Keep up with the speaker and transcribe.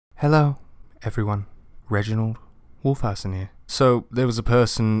Hello, everyone. Reginald, Wolfhausen here. So, there was a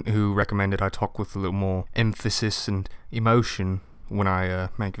person who recommended I talk with a little more emphasis and emotion when I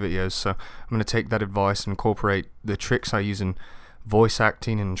make videos, so I'm going to take that advice and incorporate the tricks I use in voice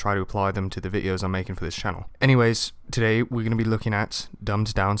acting and try to apply them to the videos I'm making for this channel. Anyways, today we're going to be looking at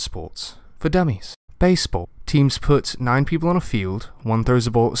dumbed down sports for dummies. Baseball. Teams put 9 people on a field, one throws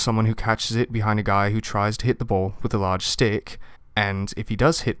a ball at someone who catches it behind a guy who tries to hit the ball with a large stick, and if he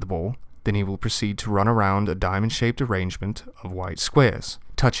does hit the ball, then he will proceed to run around a diamond-shaped arrangement of white squares,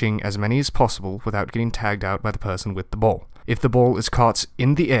 touching as many as possible without getting tagged out by the person with the ball. If the ball is caught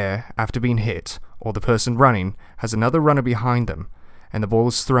in the air after being hit, or the person running has another runner behind them, and the ball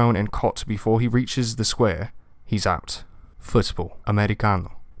is thrown and caught before he reaches the square, he's out. Football.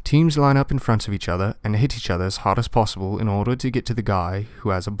 Americano. Teams line up in front of each other and hit each other as hard as possible in order to get to the guy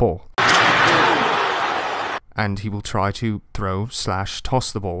who has a ball. And he will try to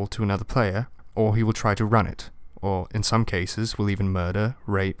throw/toss the ball to another player, or he will try to run it, or in some cases will even murder,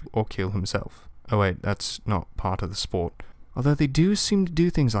 rape, or kill himself. Oh wait, that's not part of the sport. Although they do seem to do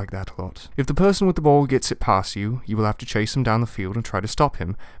things like that a lot. If the person with the ball gets it past you, you will have to chase him down the field and try to stop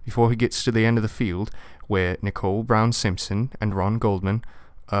him before he gets to the end of the field, where Nicole Brown Simpson and Ron Goldman,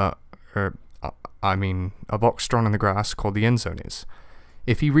 a box drawn in the grass called the end zone is.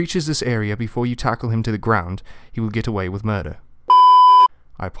 If he reaches this area before you tackle him to the ground, he will get away with murder.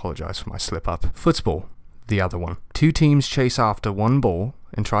 I apologize for my slip-up. Football. The other one. 2 teams chase after one ball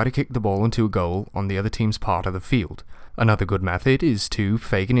and try to kick the ball into a goal on the other team's part of the field. Another good method is to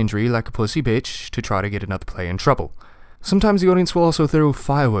fake an injury like a pussy bitch to try to get another player in trouble. Sometimes the audience will also throw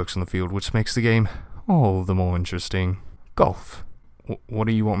fireworks on the field, which makes the game all the more interesting. Golf. What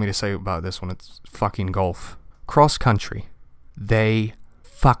do you want me to say about this one? It's fucking golf. Cross country. They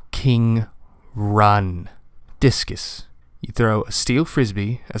fucking run. Discus. You throw a steel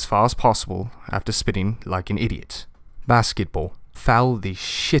frisbee as far as possible after spitting like an idiot. Basketball. Foul the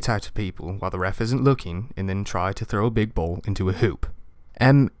shit out of people while the ref isn't looking and then try to throw a big ball into a hoop.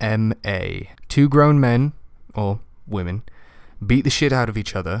 MMA. 2 grown men, or women, beat the shit out of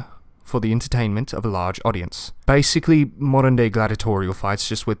each other for the entertainment of a large audience. Basically, modern day gladiatorial fights,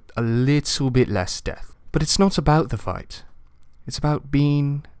 just with a little bit less death. But it's not about the fight. It's about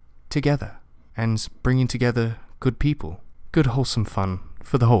being together and bringing together good people. Good wholesome fun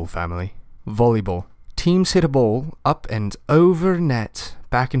for the whole family. Volleyball. Teams hit a ball up and over net,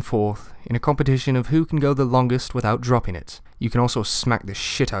 back and forth, in a competition of who can go the longest without dropping it. You can also smack the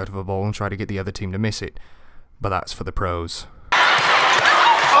shit out of a ball and try to get the other team to miss it, but that's for the pros.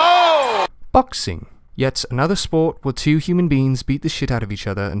 Oh! Boxing. Yet another sport where 2 human beings beat the shit out of each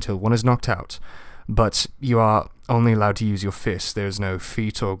other until one is knocked out. But you are only allowed to use your fists. There's no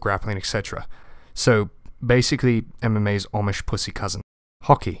feet or grappling, etc. So, basically, MMA's Amish pussy cousin.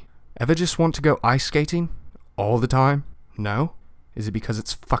 Hockey. Ever just want to go ice skating? All the time? No? Is it because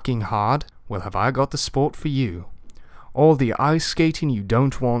it's fucking hard? Well, have I got the sport for you. All the ice skating you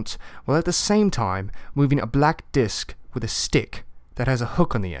don't want, while at the same time moving a black disc with a stick that has a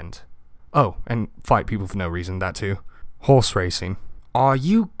hook on the end. Oh, and fight people for no reason, that too. Horse racing. Are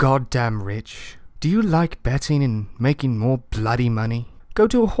you goddamn rich? Do you like betting and making more bloody money? Go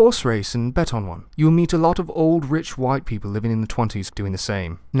to a horse race and bet on one. You will meet a lot of old rich white people living in the 20s doing the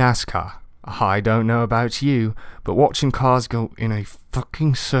same. NASCAR. I don't know about you, but watching cars go in a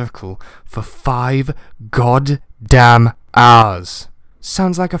fucking circle for 5 goddamn hours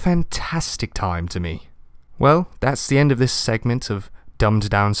sounds like a fantastic time to me. Well, that's the end of this segment of dumbed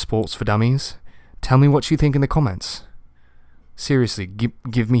down sports for dummies. Tell me what you think in the comments. Seriously,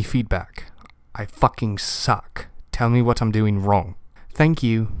 give me feedback. I fucking suck. Tell me what I'm doing wrong. Thank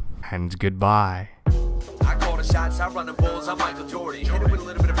you, and goodbye. I call the shots, I run the balls, I'm Michael Jordan. Hit it with a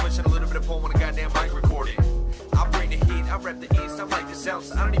little bit of push and a little bit of pull when a goddamn mic recording. I bring the heat, I rep the east, I'm like the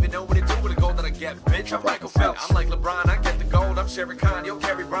Celtics. I don't even know what to do with the gold that I get, bitch, I'm Michael Phelps. I'm like LeBron, I get the gold, I'm Sherry Khan, you'll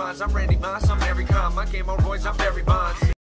carry bronze. I'm Randy Moss, I'm Mary Khan, my game on Royce, I'm Barry Bonds.